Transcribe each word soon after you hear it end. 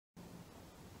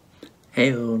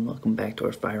Heyo, and welcome back to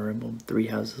our Fire Emblem 3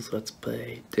 Houses Let's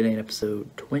Play. Today in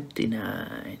episode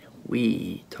 29,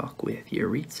 we talk with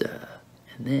Yuritsa,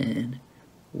 and then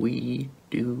we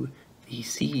do the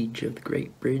Siege of the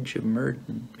Great Bridge of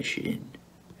Murden mission,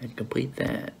 and complete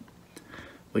that,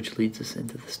 which leads us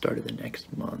into the start of the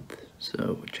next month.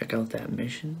 So check out that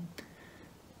mission,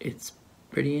 it's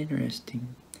pretty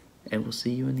interesting, and we'll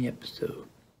see you in the episode.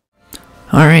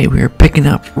 Alright, we are picking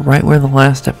up right where the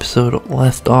last episode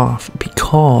left off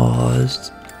because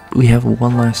we have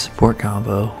one last support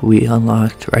combo we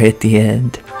unlocked right at the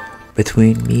end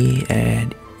between me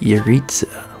and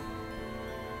Yuritsa.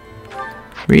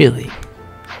 Really?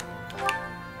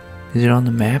 Is it on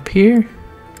the map here?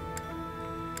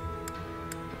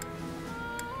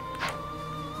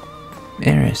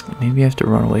 Interesting, maybe I have to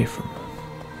run away from him.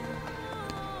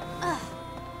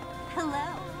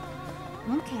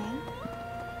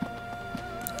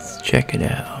 Check it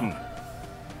out.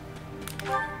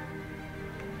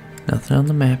 Nothing on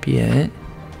the map yet.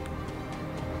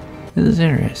 This is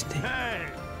interesting.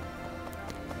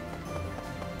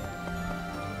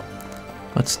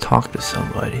 Let's talk to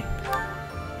somebody.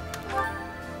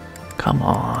 Come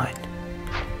on.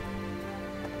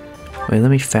 Wait, let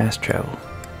me fast travel.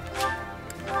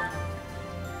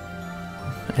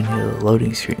 I need a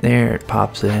loading screen. There, it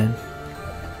pops in.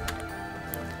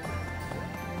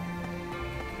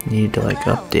 Need to like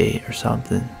update or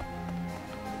something.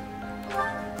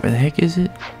 Where the heck is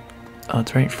it? Oh,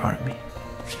 it's right in front of me.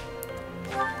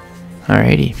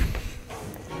 Alrighty.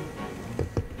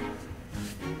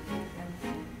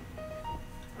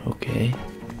 Okay.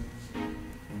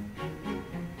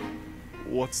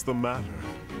 What's the matter?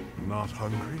 Not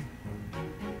hungry?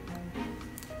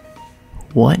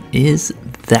 What is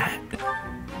that?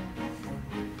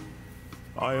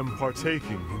 I am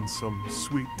partaking in some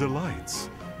sweet delights.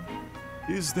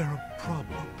 Is there a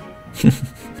problem?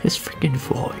 His freaking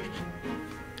voice.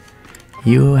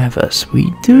 You have a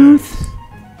sweet tooth?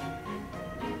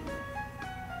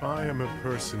 I am a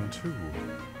person too.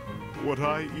 What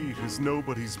I eat is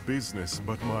nobody's business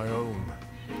but my own.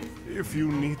 If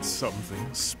you need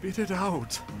something, spit it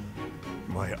out.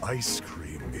 My ice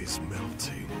cream is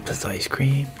melting. This ice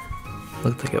cream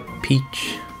looked like a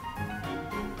peach.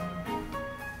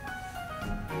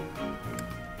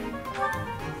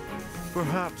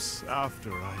 Perhaps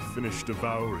after I finish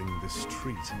devouring this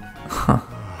treat. Huh.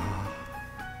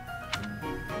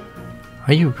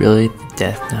 Are you really the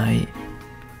Death Knight?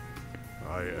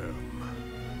 I am.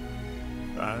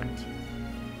 And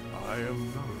I am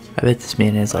not. I bet this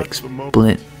man has like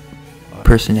split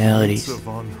personalities.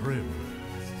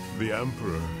 The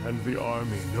Emperor and the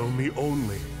army know me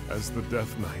only as the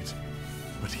Death Knight,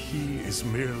 but he is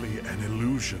merely an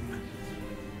illusion.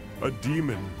 A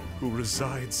demon who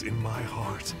resides in my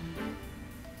heart.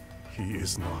 He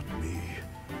is not me.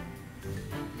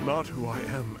 Not who I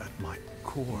am at my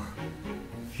core.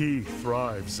 He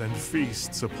thrives and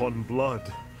feasts upon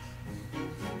blood,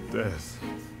 death,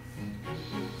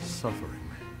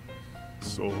 suffering.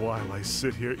 So while I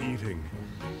sit here eating,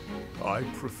 I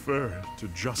prefer to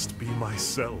just be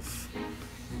myself.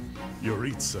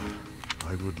 Yuritsa,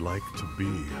 I would like to be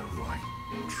who I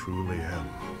truly am.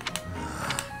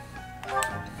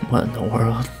 What in the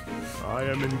world? I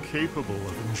am incapable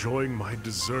of enjoying my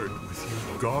dessert with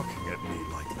you gawking at me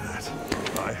like that.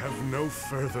 I have no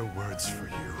further words for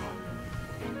you.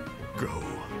 Go.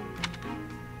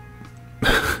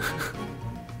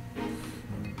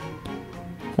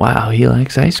 Wow, he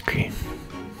likes ice cream.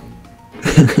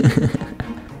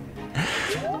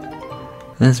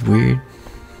 That's weird.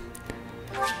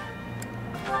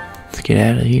 Let's get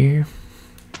out of here.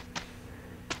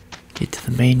 Get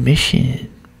to the main mission.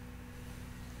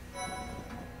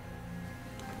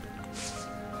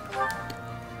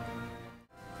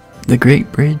 The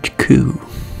Great Bridge Coup.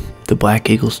 The Black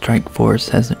Eagle Strike Force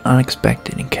has an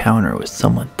unexpected encounter with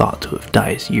someone thought to have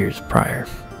died years prior.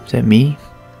 Is that me?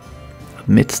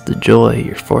 Amidst the joy,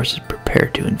 your forces prepare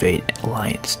to invade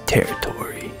Alliance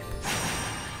territory.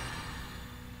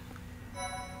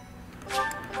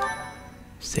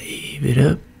 Save it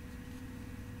up.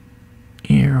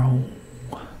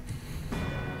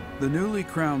 The newly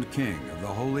crowned king of the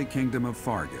Holy Kingdom of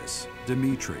Fargus,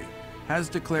 Dimitri, has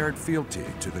declared fealty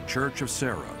to the Church of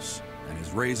Saros and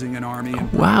is raising an army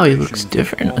in wow, he looks preparation for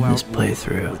different on this all-out war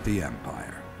playthrough. with the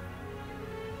Empire.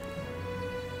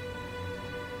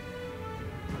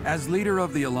 As leader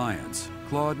of the Alliance,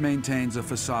 Claude maintains a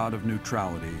facade of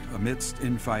neutrality amidst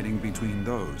infighting between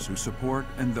those who support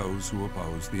and those who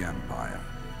oppose the Empire.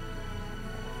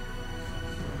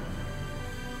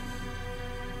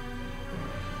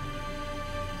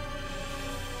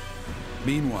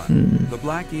 Meanwhile, the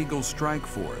Black Eagle Strike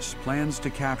Force plans to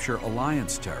capture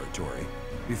Alliance territory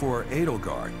before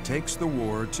Edelgard takes the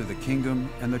war to the Kingdom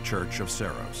and the Church of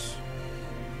Seros.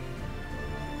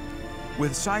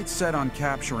 With sights set on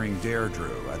capturing Deirdre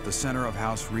at the center of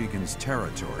House Regan's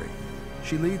territory,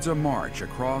 she leads a march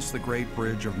across the Great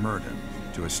Bridge of Myrddin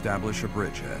to establish a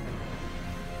bridgehead.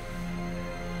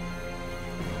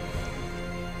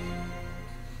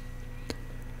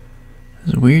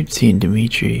 It's weird seeing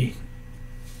Dimitri.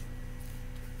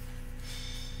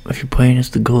 If you're playing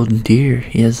as the Golden Deer,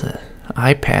 he has an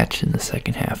eye patch in the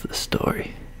second half of the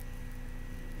story.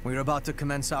 We're about to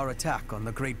commence our attack on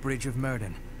the Great Bridge of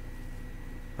Myrddin.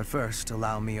 But first,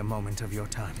 allow me a moment of your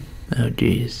time. Oh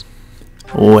jeez.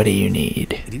 What do you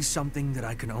need? It is something that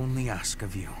I can only ask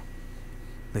of you.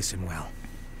 Listen well.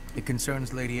 It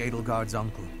concerns Lady Edelgard's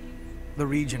uncle, the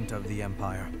regent of the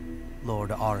Empire,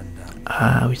 Lord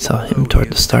Arundel. We saw him toward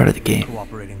the start of the game.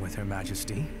 Cooperating with Her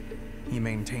Majesty, he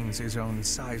maintains his own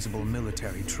sizable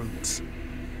military troops.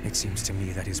 It seems to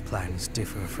me that his plans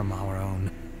differ from our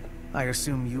own. I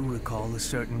assume you recall a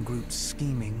certain group's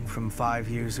scheming from 5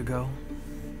 years ago?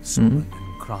 Solon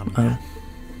and Cronbeth.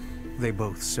 They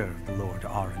both served Lord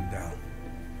Arundel.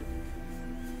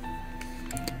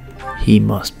 He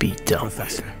must be done.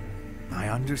 Professor, I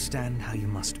understand how you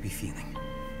must be feeling,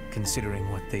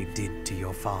 considering what they did to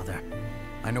your father.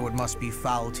 I know it must be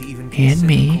foul to even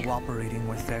consider cooperating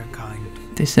with their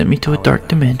kind. They sent me to a dark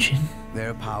dimension.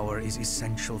 Their power is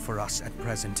essential for us at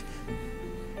present.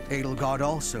 Edelgard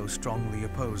also strongly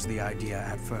opposed the idea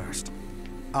at first.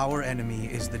 Our enemy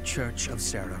is the Church of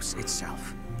Seros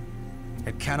itself.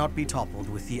 It cannot be toppled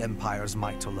with the Empire's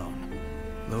might alone.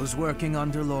 Those working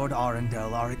under Lord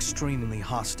Arundel are extremely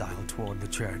hostile toward the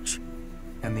Church.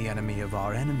 And the enemy of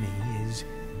our enemy is...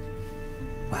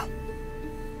 well,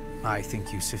 I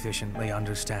think you sufficiently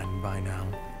understand by now.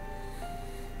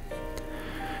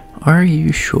 Are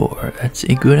you sure that's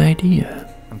a good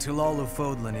idea? Until all of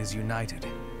Fodlan is united,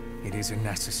 it is a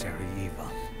necessary evil.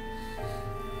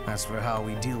 As for how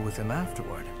we deal with him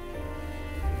afterward,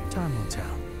 time will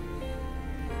tell.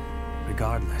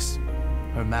 Regardless,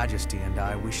 Her Majesty and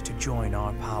I wish to join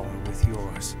our power with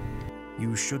yours.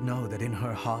 You should know that in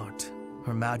her heart,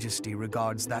 Her Majesty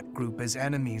regards that group as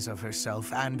enemies of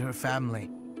herself and her family.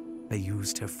 They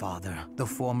used her father, the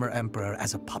former emperor,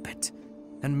 as a puppet,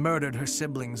 and murdered her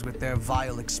siblings with their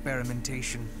vile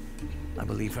experimentation. I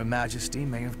believe Her Majesty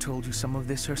may have told you some of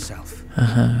this herself.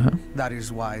 That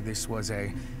is why this was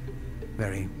a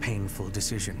very painful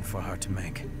decision for her to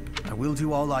make. I will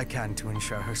do all I can to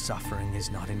ensure her suffering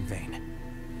is not in vain.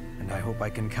 And I hope I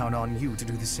can count on you to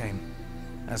do the same.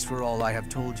 As for all I have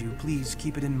told you, please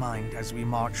keep it in mind as we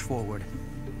march forward.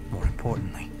 More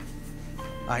importantly,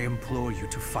 I implore you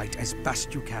to fight as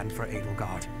best you can for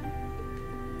Edelgard.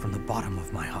 From the bottom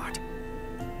of my heart,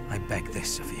 I beg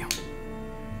this of you.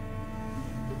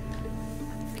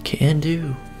 Can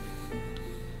do.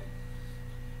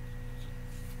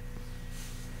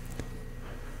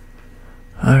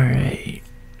 Alright.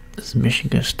 Is the mission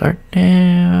gonna start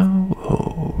now?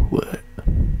 Or what?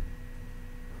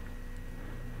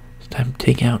 It's time to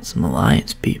take out some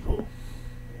Alliance people.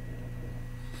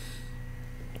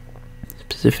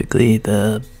 Specifically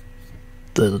the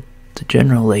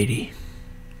general lady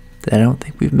that I don't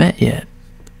think we've met yet,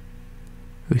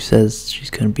 who says she's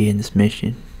gonna be in this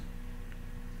mission.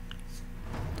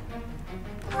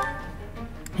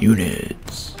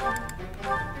 Units.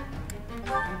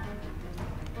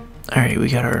 Alright, we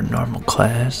got our normal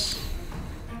class.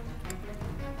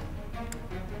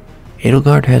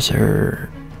 Edelgard has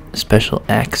her special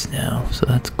axe now, so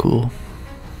that's cool.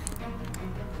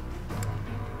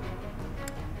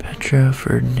 Petra,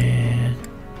 Ferdinand.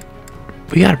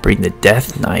 We gotta bring the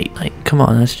Death Knight. Like, come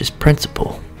on, that's just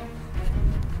principle.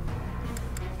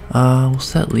 We'll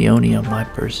set Leonie on my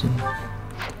person,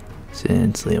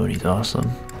 since Leonie's awesome.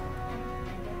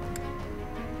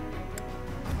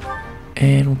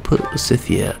 And we'll put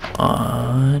Lysithea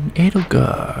on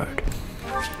Edelgard.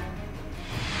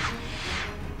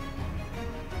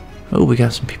 Oh, we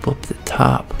got some people up at the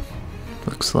top,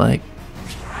 looks like.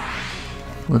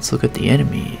 Let's look at the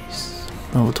enemies.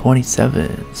 Level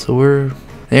 27, so we're...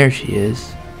 there she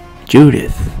is.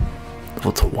 Judith,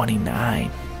 level 29.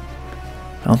 I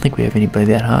don't think we have anybody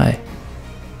that high.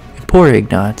 And poor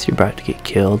Ignatz, you're about to get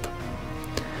killed.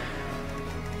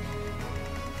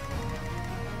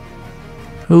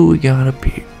 Who we got up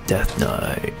here? Death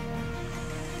Knight.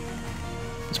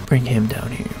 Let's bring him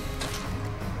down here.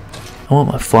 I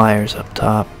want my flyers up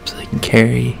top so they can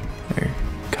carry or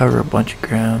cover a bunch of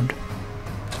ground.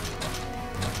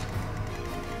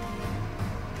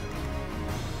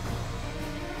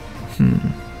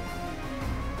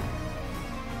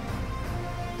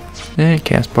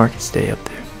 Caspar can stay up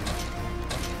there.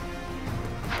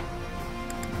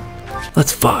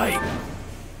 Let's fight.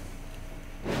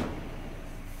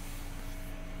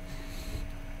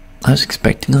 I was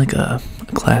expecting like a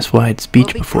class-wide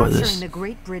speech before this. We'll be capturing the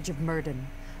Great Bridge of Murden,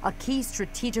 a key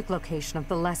strategic location of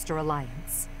the Leicester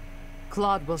Alliance.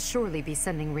 Claude will surely be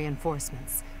sending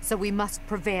reinforcements, so we must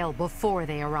prevail before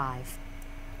they arrive.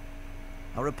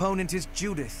 Our opponent is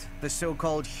Judith, the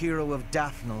so-called hero of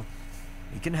Daphnel.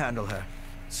 We can handle her,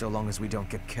 so long as we don't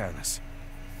get careless.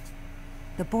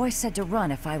 The boy said to run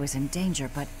if I was in danger,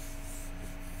 but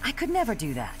I could never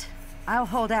do that. I'll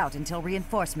hold out until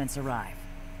reinforcements arrive.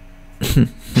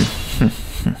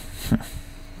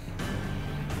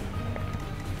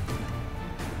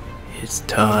 It's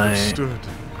time. Understood.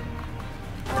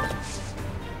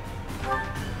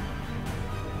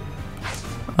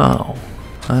 Oh,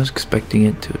 I was expecting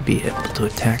it to be able to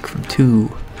attack from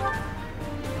 2.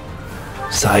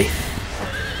 Scythe.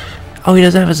 Oh, he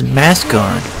doesn't have his mask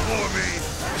on.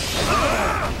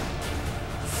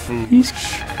 He's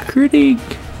critting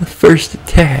the first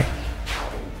attack.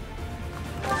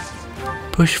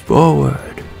 Push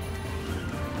forward.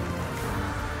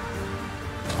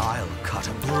 I'll cut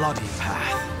a bloody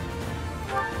path.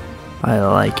 I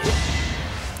like it.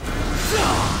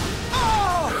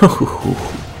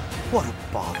 What a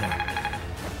bother.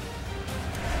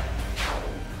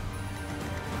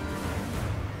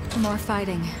 More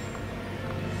fighting.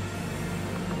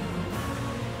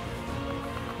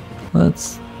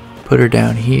 Let's put her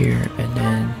down here and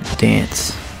then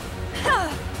dance.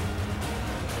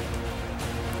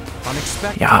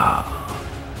 Unexpected. Yeah.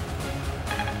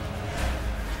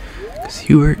 Because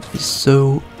Hubert is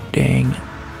so dang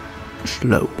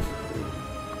slow.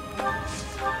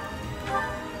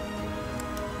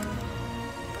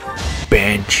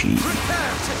 Banshee.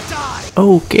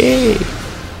 Okay.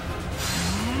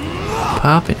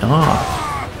 Popping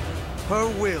off. Her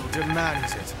will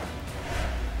demands it.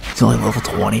 He's only level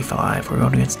 25. We're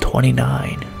going against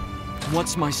 29.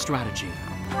 What's my strategy?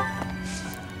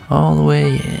 All the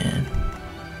way in.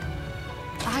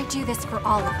 I do this for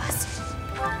all of us.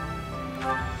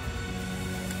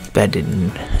 That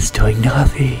didn't. It's doing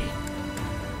nothing.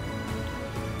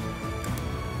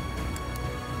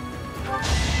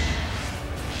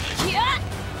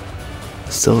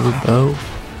 Silver bow.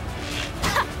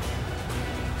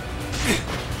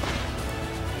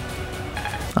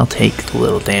 I'll take the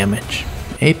little damage.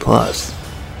 A+.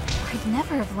 I'd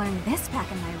never have learned this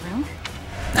back in my room.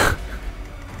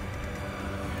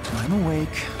 I'm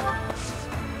awake.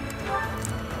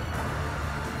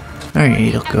 Alright,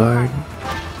 Edelgard.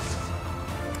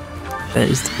 That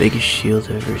is the biggest shield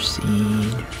I've ever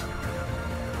seen.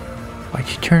 Why'd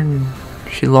she turn...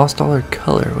 She lost all her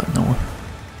color, what no?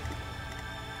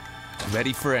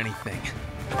 Ready for anything.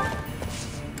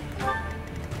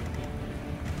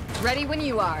 Ready when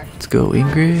you are. Let's go,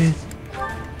 Ingrid.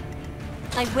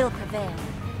 I will prevail.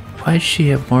 Why does she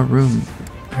have more room,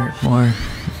 or more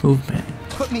movement?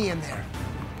 Put me in there.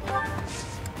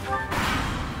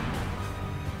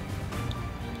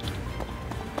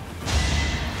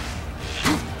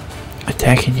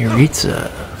 Attacking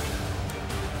Yuritsa.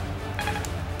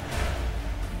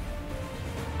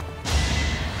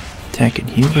 Attacking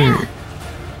Hubert.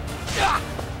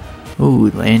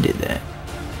 Ooh, landed that.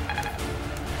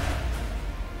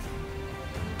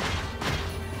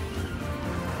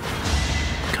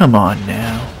 Come on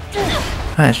now.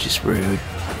 That's just rude.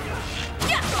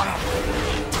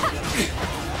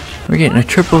 We're getting a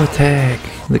triple attack.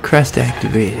 The crest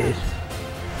activated.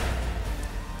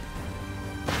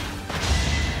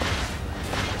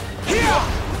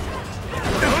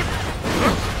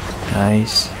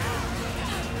 Nice.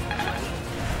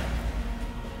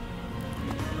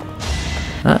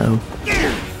 Uh-oh.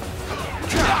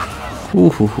 Ooh.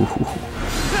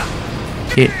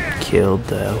 Get killed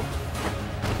though.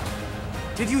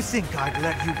 Did you think I'd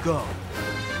let you go?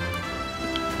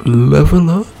 Level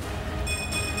up?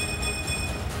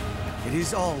 It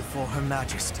is all for Her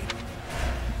Majesty.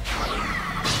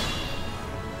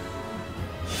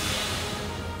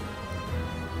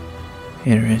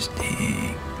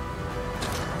 Interesting.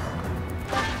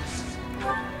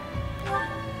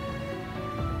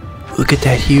 Look at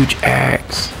that huge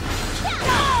axe.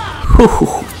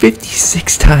 Ooh,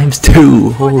 56 times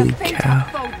 2. Holy cow.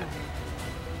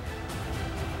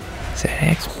 Is that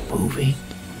axe moving?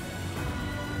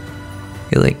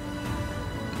 It like...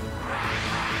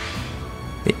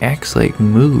 The axe like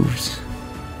moves.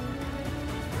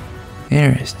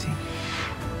 Interesting.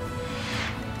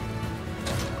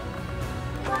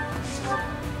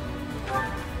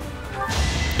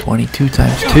 22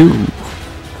 times 2.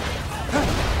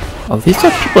 Oh, these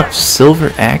are people have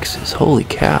silver axes. Holy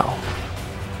cow.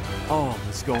 All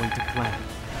is going to plan.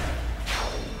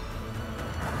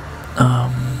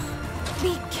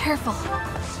 Be careful.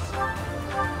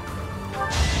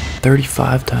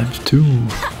 35 times 2.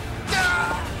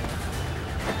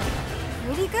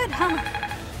 Pretty good, huh?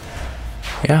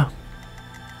 Yeah.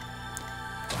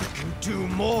 Do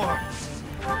more.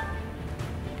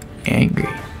 Angry.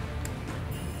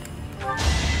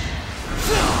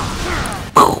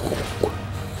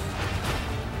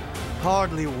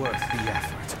 Hardly worth the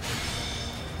effort.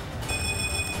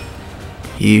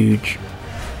 Huge.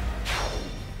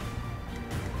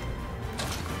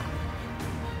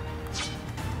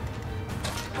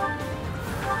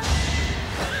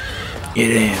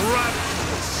 Get in.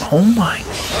 Oh my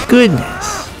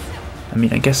goodness. I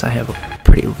mean, I guess I have a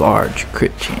pretty large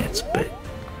crit chance, but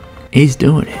he's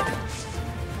doing it.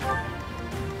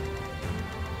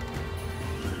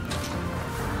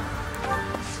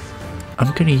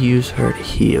 I'm gonna use her to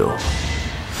heal.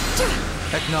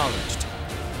 Acknowledged.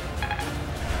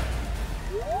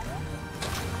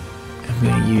 I'm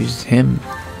gonna use him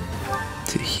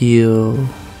to heal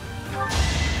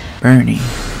Bernie.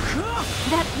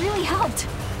 That really helped.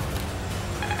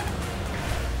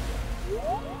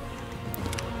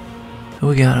 Who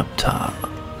we got up top?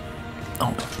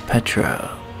 Oh,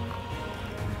 Petra.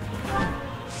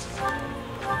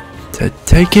 To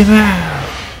take him out.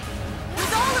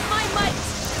 With all of my might.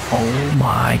 Oh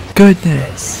my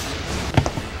goodness.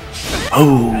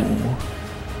 Oh.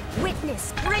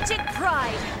 Witness frigid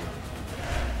pride.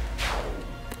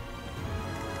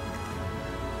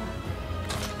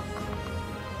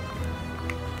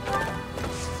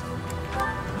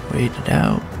 Wait it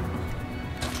out.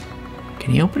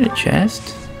 Can he open a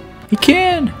chest? He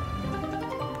can!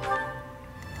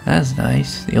 That's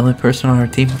nice. The only person on our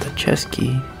team with a chest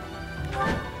key.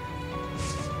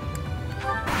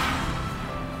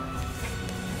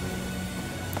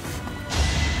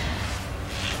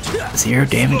 Zero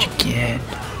damage again.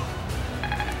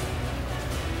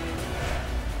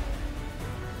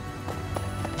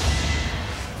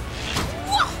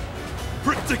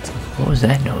 What was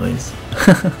that noise?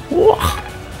 Whoa.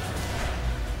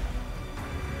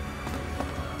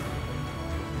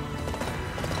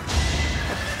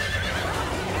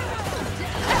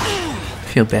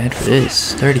 I feel bad for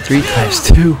this. 33 times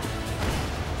 2.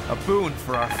 A boon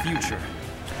for our future.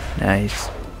 Nice.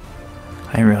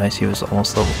 I didn't realize he was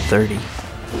almost level 30.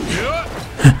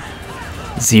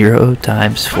 0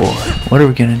 times 4. What are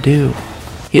we gonna do?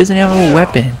 He doesn't have a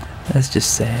weapon. That's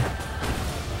just sad.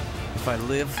 If I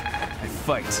live, I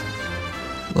fight.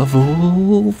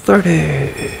 Level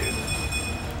 30.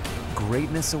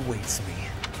 Greatness awaits me.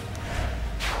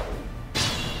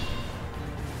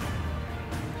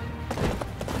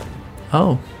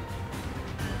 Oh.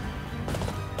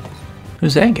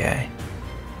 Who's that guy?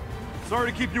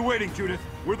 Sorry to keep you waiting, Judith.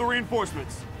 We're the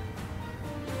reinforcements.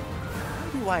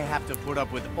 Why do I have to put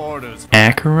up with orders from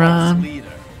Acheron? the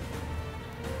leader?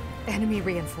 Enemy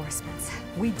reinforcements.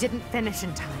 We didn't finish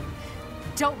in time.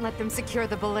 Don't let them secure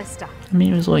the ballista. I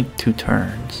mean, it was like 2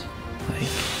 turns. Like,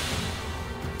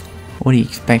 what are you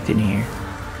expecting here?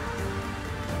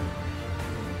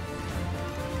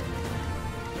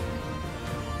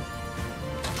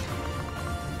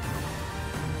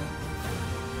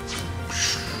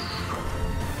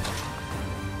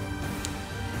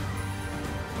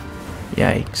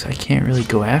 Yikes, I can't really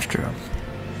go after him.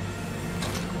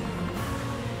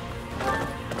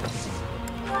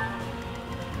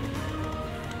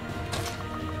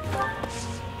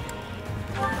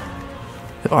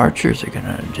 The archers are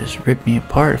gonna just rip me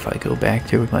apart if I go back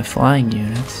there with my flying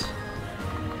units.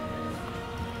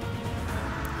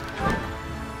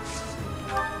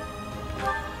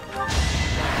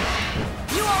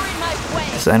 You are in my way.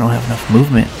 Because I don't have enough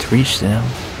movement to reach them.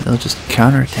 They'll just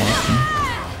counterattack me.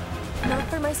 Not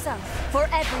for myself, for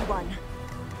everyone.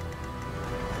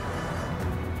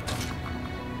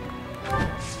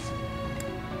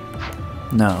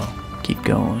 No, keep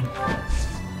going.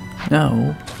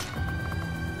 No.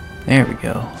 There we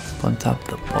go. Up on top of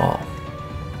the ball.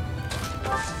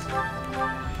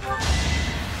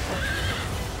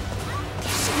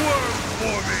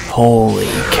 Holy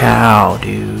cow,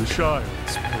 dude.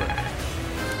 Child's play.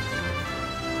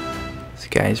 This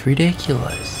guy's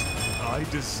ridiculous. I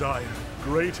desire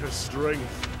greater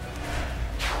strength.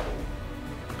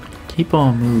 Keep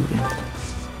on moving.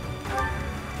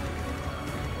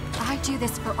 I do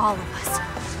this for all of us.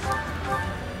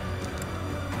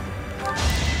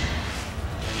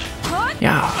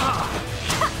 Yeah.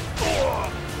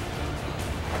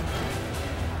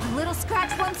 A little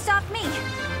scratch won't stop me.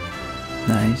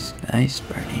 Nice, nice,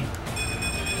 Bernie.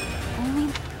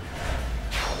 Only...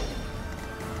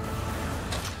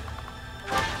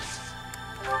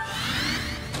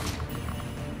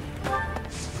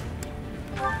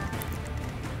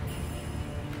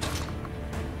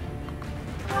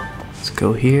 Let's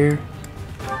go here.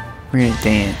 We're gonna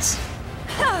dance.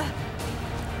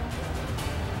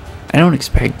 I don't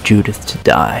expect Judith to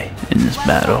die in this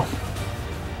battle.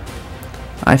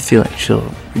 I feel like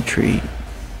she'll retreat.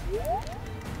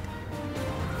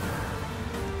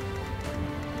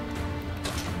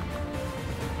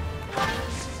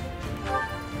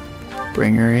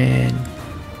 Bring her in.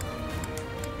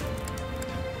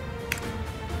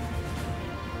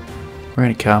 We're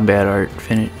gonna combat art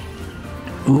finish.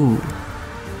 Ooh.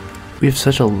 We have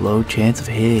such a low chance of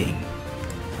hitting.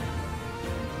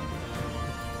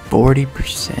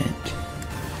 40%.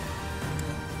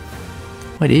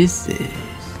 What is this?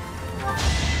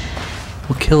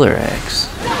 We'll kill her X.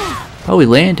 Oh, we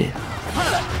landed.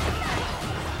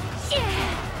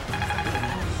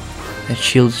 That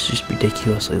shield is just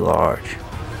ridiculously large.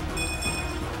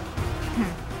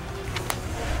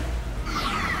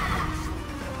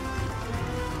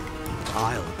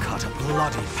 I'll cut a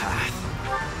bloody path.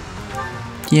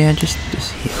 Yeah, just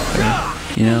heal her,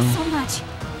 you know? So much.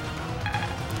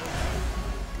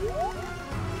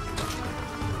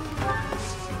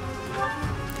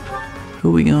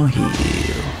 Who we gonna heal?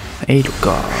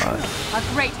 Edelgard. A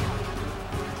great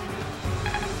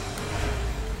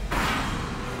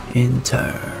In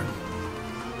turn.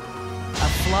 A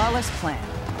flawless plan.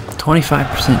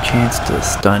 25% chance to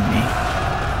stun me.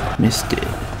 Missed it.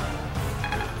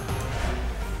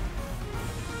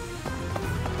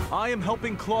 I am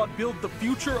helping Claude build the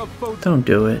future of both. Don't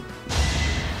do it.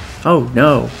 Oh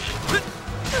no.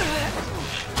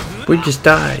 We just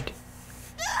died.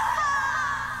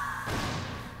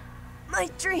 My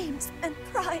dreams and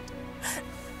pride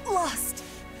lost.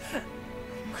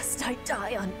 Must I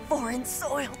die on foreign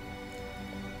soil?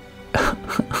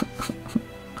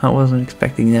 I wasn't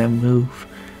expecting that move.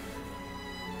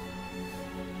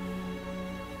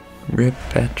 Rip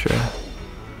Petra.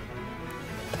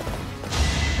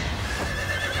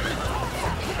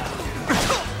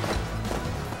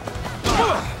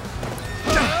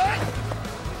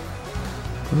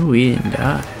 Ooh, we didn't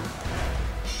die.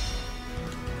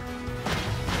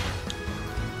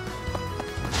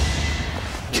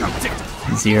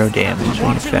 Zero damage. I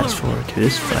want to fast forward to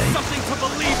this fight.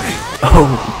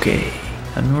 Oh, okay.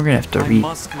 I mean, we're gonna have to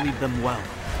must lead them well.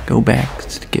 go back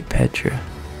to get Petra.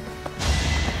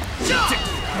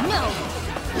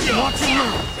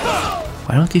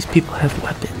 Why don't these people have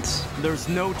weapons? There's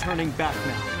no turning back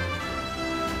now.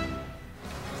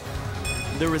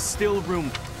 There is still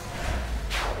room.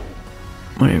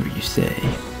 Whatever you say.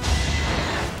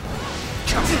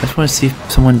 I just want to see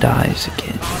if someone dies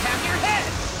again.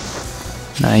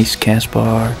 Nice,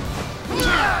 Caspar.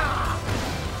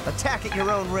 Attack at your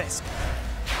own risk.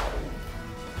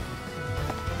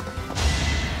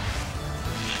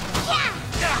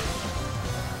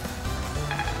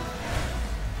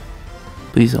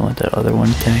 Please don't let that other one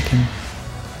attack him.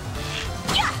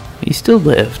 He still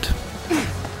lived.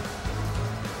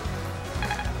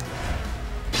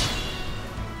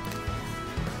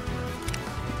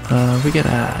 We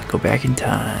gotta go back in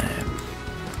time.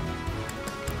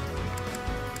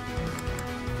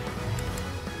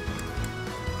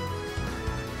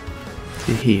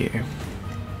 To here.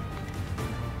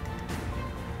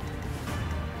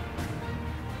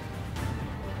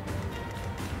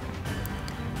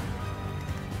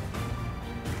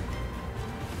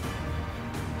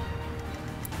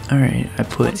 Alright, I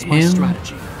put What's my him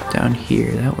strategy? down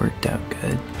here. That worked out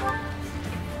good.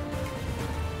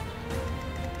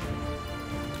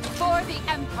 For the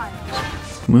Empire.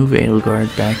 Move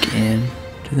Edelgard back in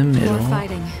to the middle. More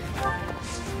fighting.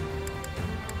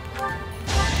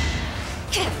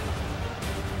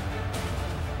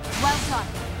 Well done.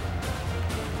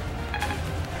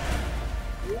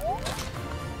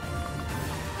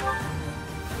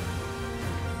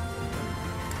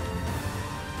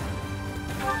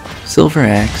 Silver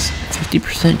Axe,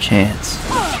 50% chance.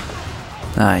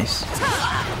 Nice.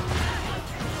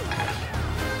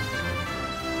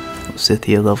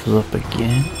 Scythia levels up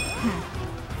again.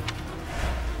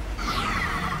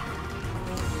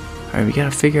 Alright, we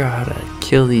gotta figure out how to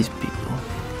kill these people.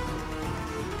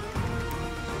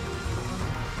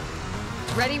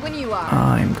 Ready when you are.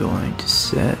 I'm going to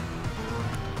set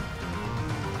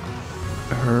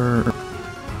her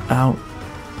out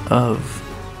of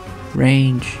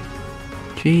range.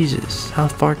 Jesus, how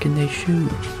far can they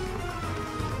shoot?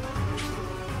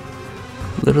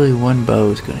 Literally one bow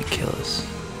is gonna kill us.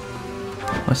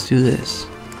 Let's do this.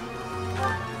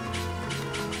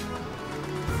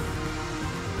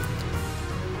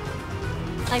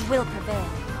 I will prevail.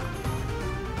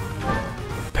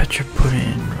 Petra put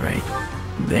in right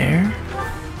there.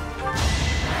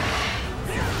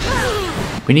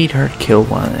 We need her to kill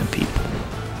one of them people.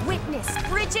 Witness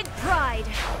frigid pride.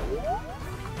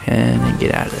 And then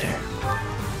get out of there.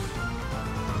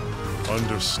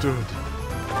 Understood.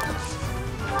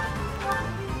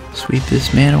 Sweep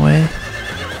this man away.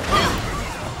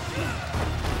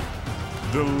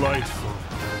 Delightful.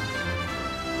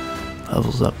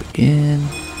 Levels up again.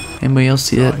 Anybody else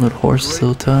see that little horse's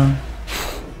little tongue?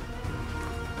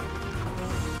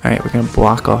 Alright, we're gonna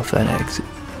block off that exit.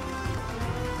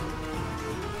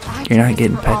 You're not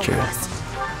getting Petra.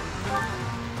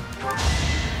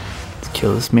 Let's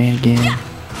kill this man again.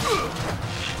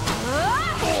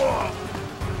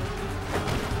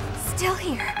 Still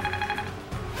here.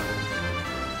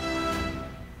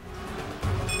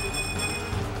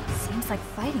 Seems like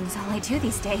fighting's all I do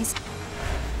these days.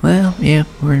 Well, yeah,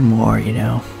 we're in war, you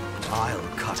know. I'll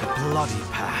cut a bloody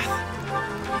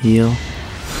path. Heal.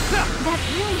 That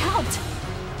really helped.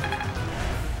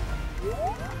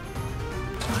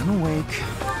 I'm awake.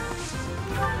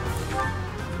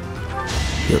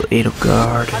 Heal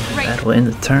Edelgard. That'll end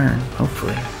the turn,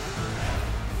 hopefully.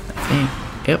 I think.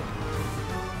 Yep.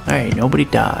 Alright, nobody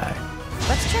died.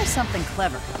 Let's try something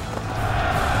clever.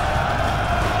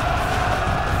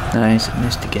 Nice, I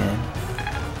missed again.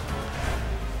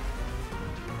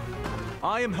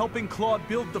 I am helping Claude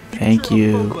build the future Thank of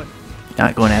you. Fodlan.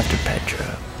 Not going after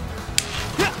Petra.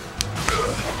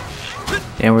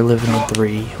 And we're living on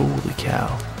 3. Holy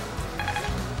cow.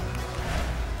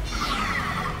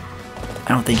 I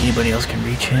don't think anybody else can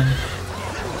reach him.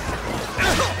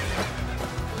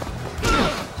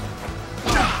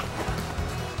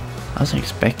 I wasn't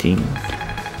expecting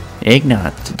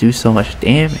Ignat to do so much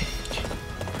damage.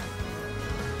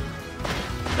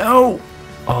 No!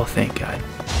 Oh, thank God.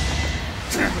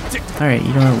 Alright,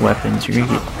 you don't have weapons. You're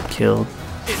gonna get killed.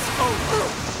 You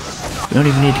don't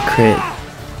even need to crit.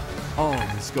 All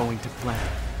is going to plan.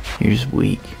 You're just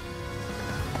weak.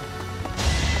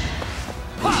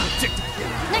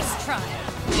 Nice try.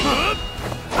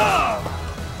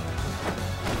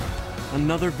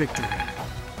 Another victory.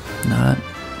 Not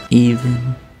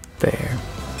even fair.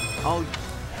 I'll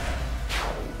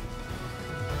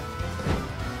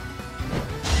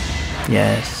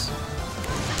Yes.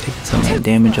 Taking some of that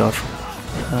damage off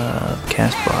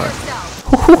cast bar.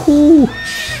 Hoo-hoo-hoo!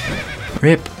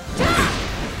 Rip.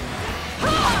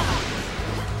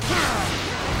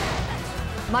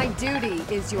 My duty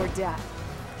is your death.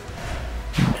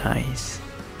 Nice.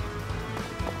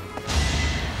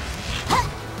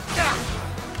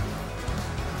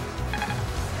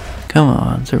 Come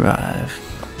on, survive.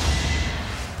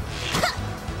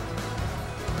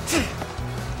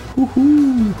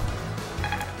 Woohoo!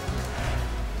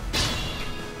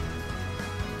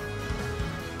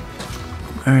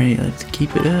 Alright, let's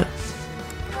keep it up.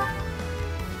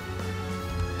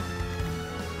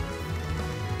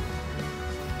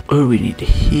 Oh, we need to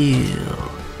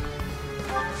heal.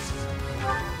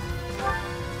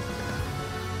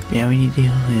 Yeah, we need to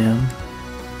heal him.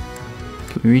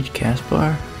 Can we reach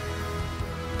Caspar?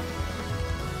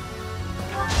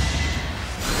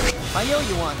 I owe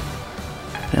you one.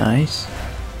 Nice.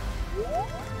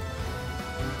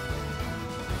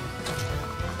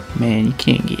 Man, you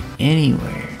can't get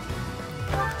anywhere.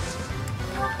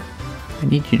 I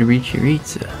need you to reach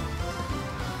Yuritsa.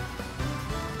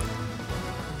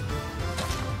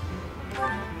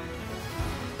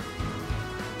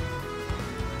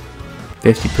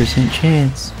 %50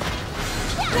 chance.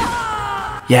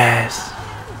 Yes.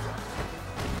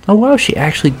 Oh wow, she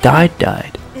actually died.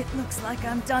 It looks like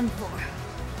I'm done for.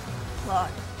 Claude,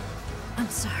 I'm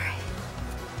sorry.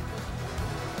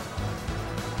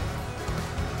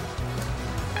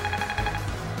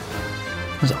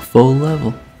 That's a full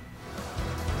level.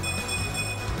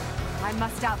 I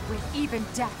must outwit even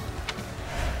death.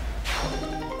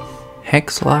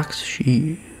 Hexlock's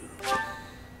shield.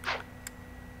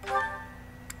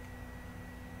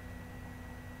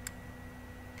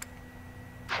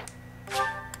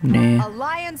 Nah.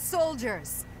 Alliance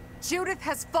soldiers, Judith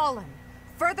has fallen.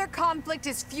 Further conflict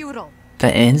is futile.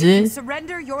 That ends If you it?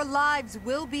 surrender, your lives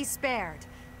will be spared.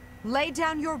 Lay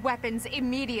down your weapons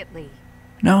immediately.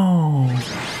 No.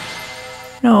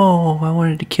 No, I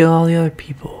wanted to kill all the other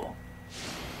people.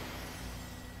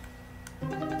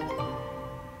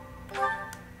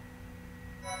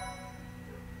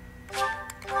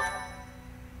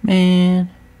 Man.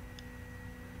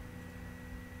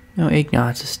 No,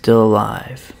 Ignatz is still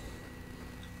alive.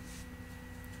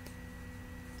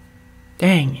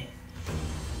 Dang it.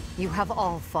 You have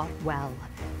all fought well.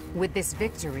 With this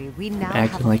victory, we now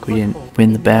Acting have a like we didn't foothold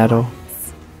win the in battle.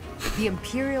 alliance. The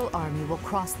Imperial army will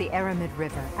cross the Aramid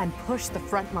River and push the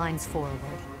front lines forward.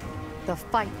 The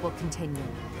fight will continue,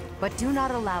 but do not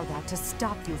allow that to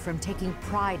stop you from taking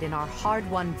pride in our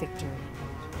hard-won victory.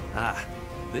 Ah,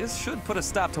 this should put a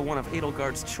stop to one of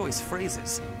Edelgard's choice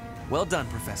phrases. Well done,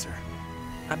 Professor.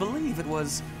 I believe it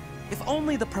was, if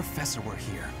only the Professor were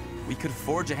here, we could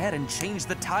forge ahead and change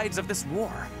the tides of this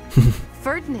war.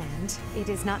 Ferdinand, it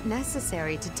is not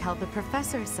necessary to tell the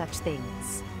Professor such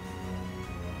things.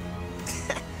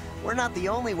 We're not the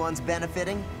only ones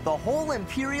benefiting. The whole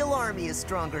Imperial army is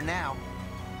stronger now.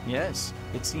 Yes,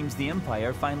 it seems the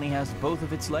Empire finally has both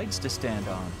of its legs to stand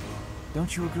on.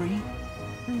 Don't you agree?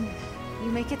 You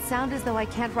make it sound as though I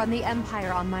can't run the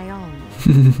Empire on my own.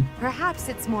 Perhaps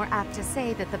it's more apt to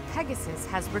say that the Pegasus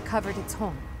has recovered its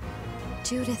home.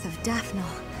 Judith of Daphne.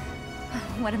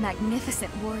 What a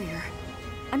magnificent warrior.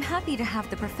 I'm happy to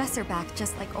have the Professor back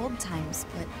just like old times,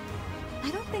 but I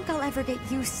don't think I'll ever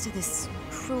get used to this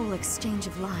cruel exchange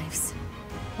of lives.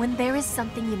 When there is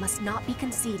something you must not be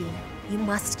conceding, you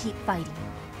must keep fighting.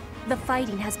 The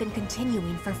fighting has been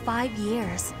continuing for 5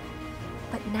 years.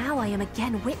 But now I am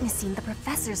again witnessing the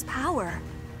Professor's power.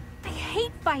 I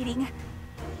hate fighting,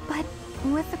 but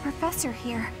with the Professor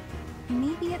here,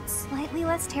 maybe it's slightly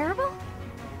less terrible?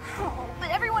 Oh,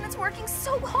 but everyone is working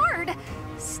so hard!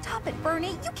 Stop it,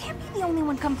 Bernie. You can't be the only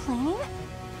one complaining.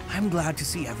 I'm glad to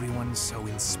see everyone so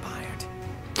inspired.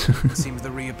 It seems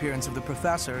the reappearance of the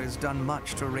Professor has done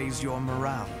much to raise your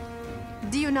morale.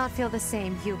 Do you not feel the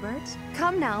same, Hubert?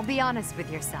 Come now, be honest with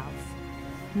yourself.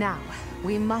 Now,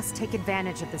 we must take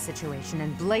advantage of the situation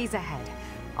and blaze ahead.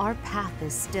 Our path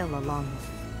is still a long one.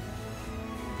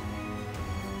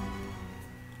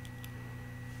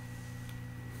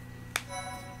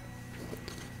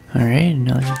 Alright,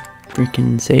 another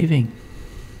freaking saving.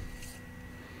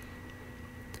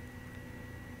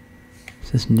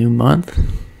 Is this new month?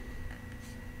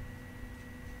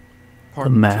 The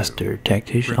Master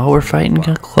Tactician. Oh, we're fighting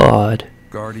Claude.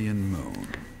 Guardian Moon.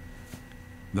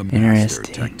 The Master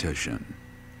Interesting. Tactician.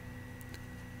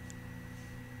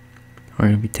 We're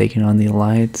going to be taking on the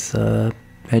Alliance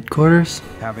headquarters.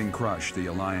 Having crushed the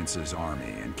Alliance's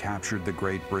army and captured the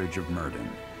Great Bridge of Myrden,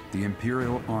 the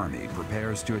Imperial Army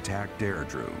prepares to attack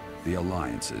Deirdre, the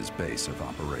Alliance's base of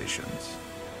operations.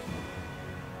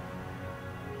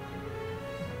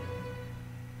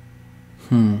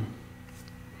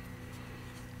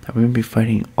 Are we going to be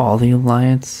fighting all the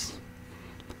Alliance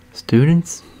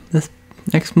students this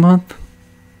next month?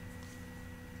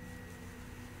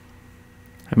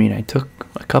 I mean, I took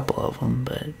a couple of them,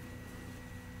 but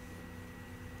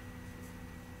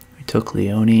we took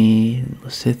Leone,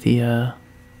 Lysithea.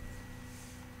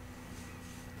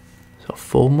 So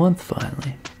full month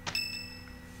finally.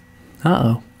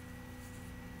 Uh-oh.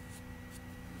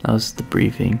 That was the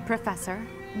briefing. Professor,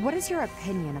 what is your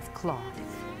opinion of Claude?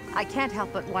 I can't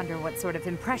help but wonder what sort of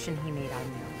impression he made on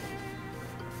you.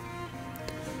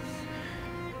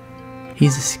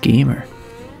 He's a schemer.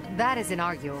 That is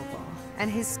inarguable,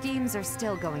 and his schemes are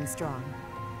still going strong.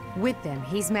 With them,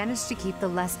 he's managed to keep the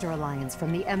Leicester Alliance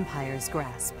from the Empire's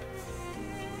grasp.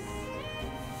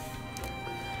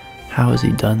 How has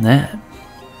he done that?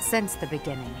 Since the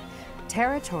beginning,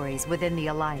 territories within the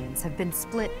Alliance have been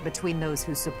split between those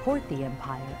who support the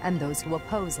Empire and those who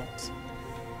oppose it.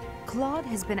 Claude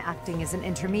has been acting as an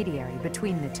intermediary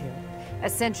between the two,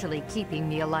 essentially keeping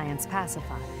the Alliance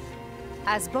pacified.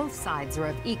 As both sides are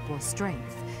of equal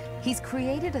strength, he's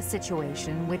created a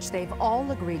situation which they've all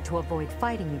agreed to avoid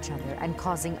fighting each other and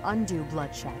causing undue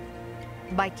bloodshed.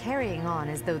 By carrying on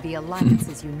as though the Alliance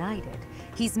is united,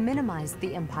 he's minimized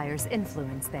the Empire's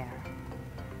influence there.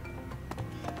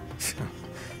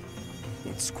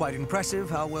 It's quite impressive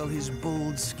how well his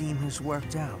bold scheme has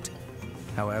worked out.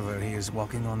 However, he is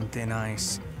walking on thin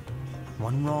ice.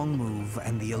 One wrong move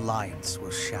and the Alliance will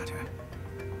shatter.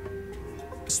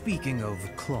 Speaking of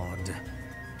Claude,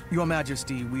 Your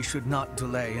Majesty, we should not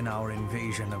delay in our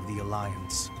invasion of the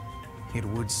Alliance. It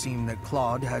would seem that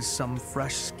Claude has some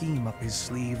fresh scheme up his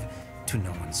sleeve, to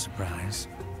no one's surprise.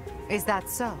 Is that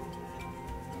so?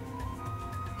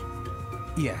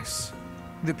 Yes.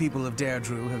 The people of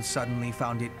Deirdre have suddenly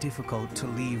found it difficult to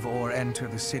leave or enter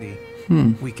the city.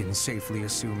 We can safely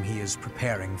assume he is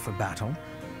preparing for battle.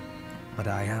 But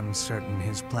I am certain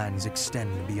his plans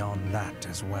extend beyond that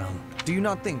as well. Do you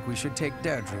not think we should take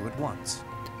Deirdre at once?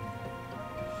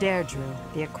 Deirdre,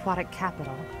 the aquatic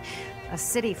capital. A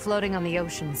city floating on the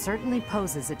ocean certainly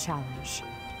poses a challenge.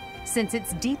 Since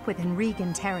it's deep within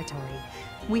Regan territory,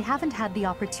 we haven't had the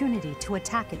opportunity to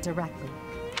attack it directly.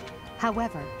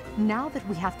 However, now that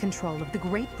we have control of the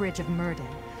Great Bridge of Murden,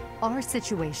 our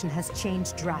situation has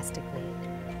changed drastically.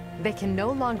 They can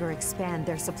no longer expand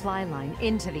their supply line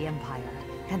into the Empire,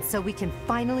 and so we can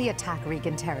finally attack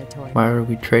Regan territory. Why are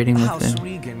we trading with House them?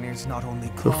 Regan is not only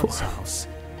Claude's house,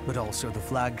 but also the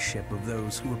flagship of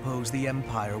those who oppose the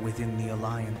Empire within the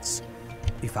Alliance.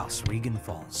 If House Regan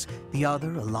falls, the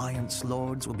other Alliance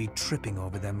lords will be tripping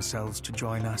over themselves to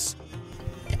join us.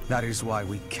 That is why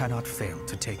we cannot fail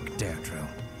to take Deirdre.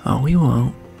 Oh, we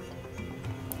won't.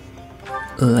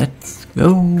 Let's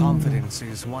go. Confidence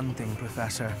is one thing,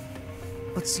 Professor,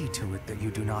 but see to it that you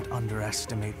do not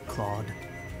underestimate Claude.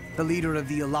 The leader of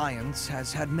the Alliance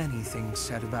has had many things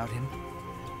said about him.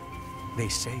 They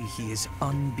say he is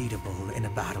unbeatable in a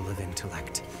battle of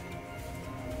intellect.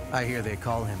 I hear they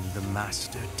call him the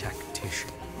Master Tactician.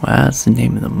 Wow, that's the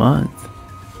name of the month.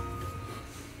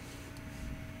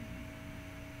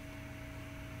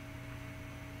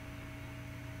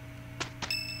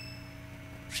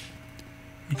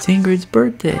 It's Ingrid's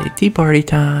birthday. Tea party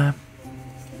time.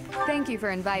 Thank you for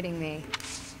inviting me.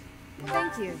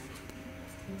 Thank you.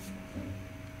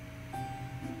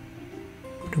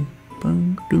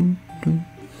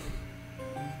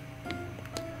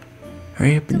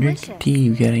 Hurry up and drink your tea.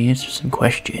 We gotta answer some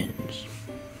questions.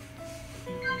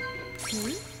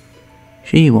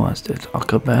 She wants to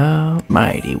talk about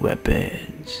mighty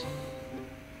weapons.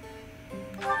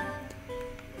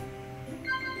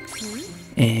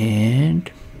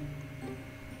 And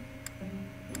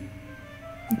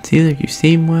it's either you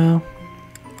seem well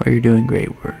or you're doing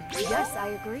great work. Yes, I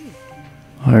agree.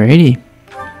 Alrighty.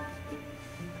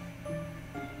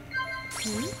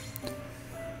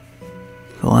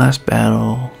 The last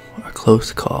battle are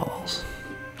close calls.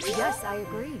 Yes, I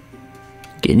agree.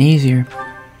 Getting easier.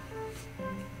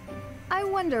 I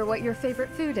wonder what your favorite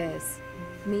food is.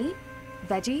 Meat?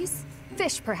 Veggies?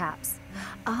 Fish, perhaps?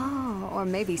 Oh, or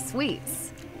maybe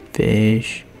sweets.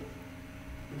 Fish.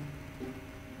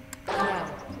 No.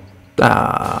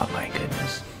 Ah, my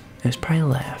goodness. There's probably a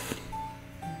laugh.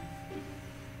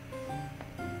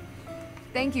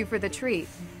 Thank you for the treat.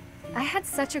 I had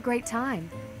such a great time.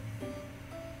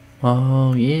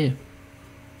 Oh, yeah.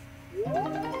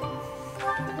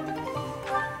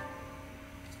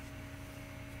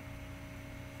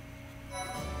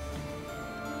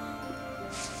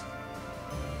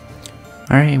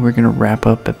 Alright, we're gonna wrap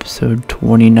up episode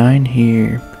 29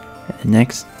 here. In the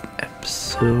next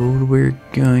episode, we're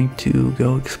going to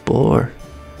go explore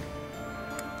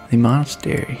the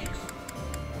monastery.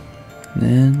 And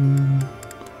then,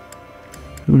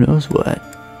 who knows what?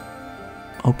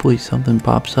 Hopefully something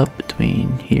pops up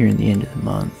between here and the end of the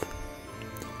month.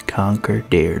 Conquer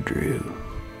Deirdre.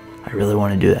 I really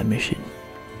want to do that mission.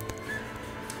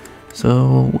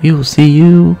 So we will see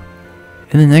you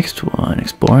in the next one,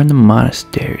 exploring the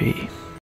monastery.